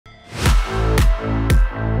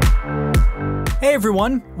Hey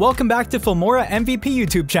everyone, welcome back to Filmora MVP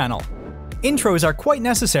YouTube channel. Intros are quite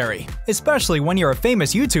necessary, especially when you're a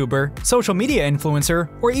famous YouTuber, social media influencer,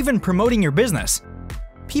 or even promoting your business.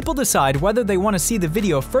 People decide whether they want to see the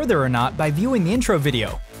video further or not by viewing the intro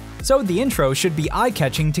video, so the intro should be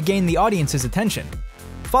eye-catching to gain the audience's attention.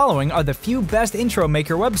 Following are the few best intro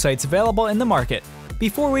maker websites available in the market.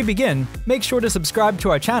 Before we begin, make sure to subscribe to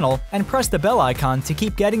our channel and press the bell icon to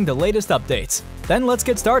keep getting the latest updates. Then let's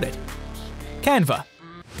get started. Canva.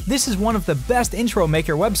 This is one of the best intro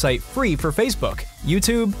maker website free for Facebook,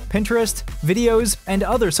 YouTube, Pinterest, videos, and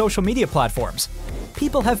other social media platforms.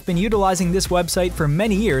 People have been utilizing this website for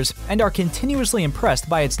many years and are continuously impressed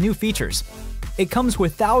by its new features. It comes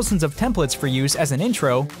with thousands of templates for use as an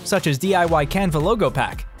intro, such as DIY Canva logo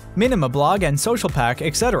pack, Minima blog and social pack,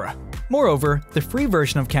 etc. Moreover, the free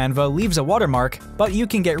version of Canva leaves a watermark, but you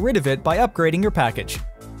can get rid of it by upgrading your package.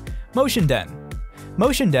 MotionDen.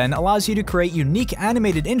 MotionDen allows you to create unique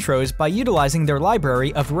animated intros by utilizing their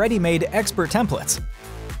library of ready-made expert templates.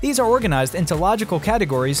 These are organized into logical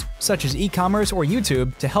categories, such as e-commerce or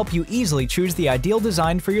YouTube, to help you easily choose the ideal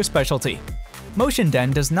design for your specialty.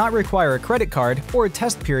 MotionDen does not require a credit card or a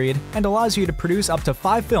test period and allows you to produce up to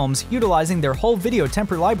 5 films utilizing their whole video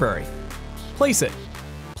template library. Placeit.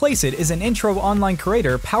 Placeit is an intro online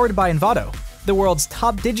creator powered by InVideo, the world's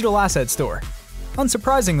top digital asset store.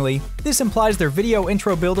 Unsurprisingly, this implies their video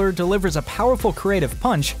intro builder delivers a powerful creative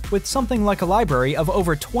punch with something like a library of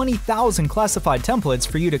over 20,000 classified templates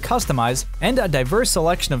for you to customize and a diverse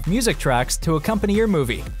selection of music tracks to accompany your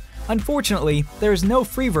movie. Unfortunately, there is no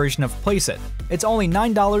free version of Placeit. It's only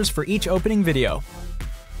 $9 for each opening video.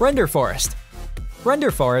 Renderforest.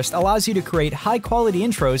 Renderforest allows you to create high-quality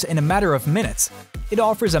intros in a matter of minutes. It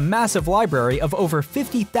offers a massive library of over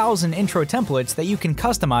 50,000 intro templates that you can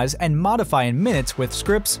customize and modify in minutes with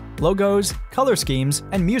scripts, logos, color schemes,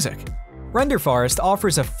 and music. Renderforest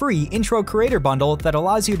offers a free intro creator bundle that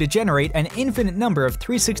allows you to generate an infinite number of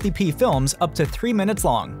 360p films up to 3 minutes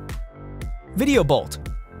long. VideoBolt.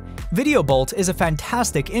 VideoBolt is a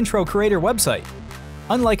fantastic intro creator website.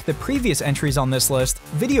 Unlike the previous entries on this list,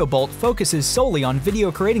 VideoBolt focuses solely on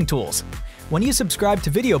video creating tools. When you subscribe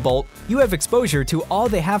to VideoBolt, you have exposure to all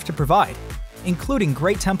they have to provide, including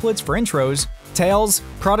great templates for intros, tales,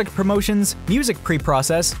 product promotions, music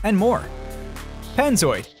pre-process, and more.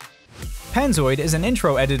 Panzoid. Panzoid is an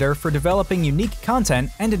intro editor for developing unique content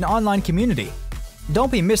and an online community.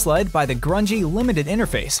 Don't be misled by the grungy, limited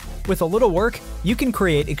interface. With a little work, you can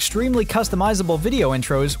create extremely customizable video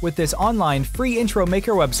intros with this online free intro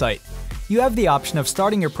maker website. You have the option of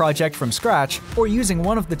starting your project from scratch or using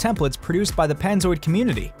one of the templates produced by the Panzoid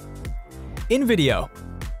community. InVideo.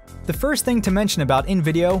 The first thing to mention about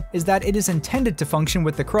InVideo is that it is intended to function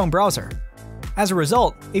with the Chrome browser. As a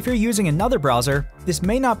result, if you're using another browser, this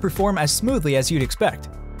may not perform as smoothly as you'd expect.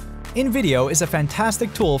 InVideo is a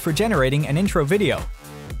fantastic tool for generating an intro video.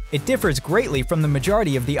 It differs greatly from the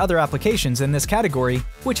majority of the other applications in this category,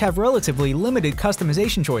 which have relatively limited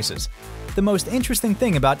customization choices. The most interesting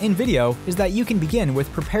thing about InVideo is that you can begin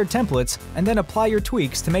with prepared templates and then apply your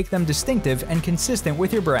tweaks to make them distinctive and consistent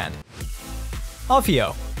with your brand.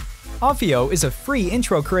 OFFEO. OFFEO is a free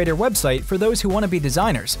intro creator website for those who want to be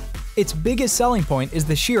designers. Its biggest selling point is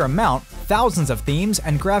the sheer amount, thousands of themes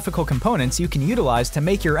and graphical components you can utilize to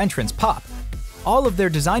make your entrance pop. All of their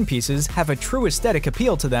design pieces have a true aesthetic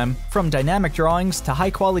appeal to them, from dynamic drawings to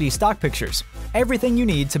high-quality stock pictures. Everything you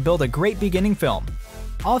need to build a great beginning film.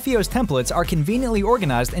 OFFEO's templates are conveniently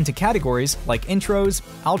organized into categories like intros,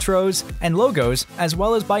 outros, and logos, as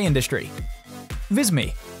well as by industry.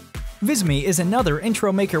 Visme. Visme is another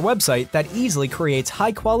intro maker website that easily creates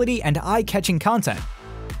high-quality and eye-catching content.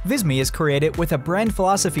 Visme is created with a brand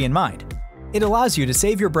philosophy in mind. It allows you to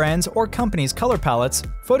save your brand's or company's color palettes,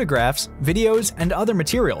 photographs, videos, and other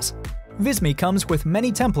materials. Visme comes with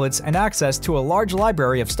many templates and access to a large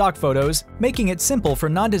library of stock photos, making it simple for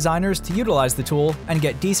non-designers to utilize the tool and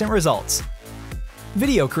get decent results.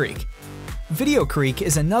 Videocreek. Videocreek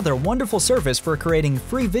is another wonderful service for creating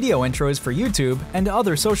free video intros for YouTube and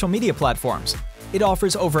other social media platforms. It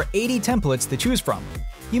offers over 80 templates to choose from.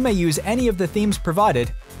 You may use any of the themes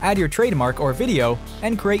provided, add your trademark or video,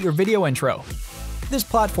 and create your video intro. This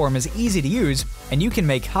platform is easy to use, and you can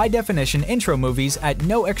make high-definition intro movies at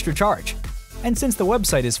no extra charge. And since the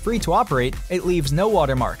website is free to operate, it leaves no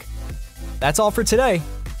watermark. That's all for today.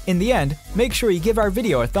 In the end, make sure you give our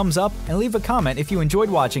video a thumbs up and leave a comment if you enjoyed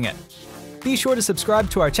watching it. Be sure to subscribe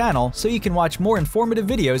to our channel so you can watch more informative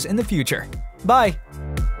videos in the future. Bye!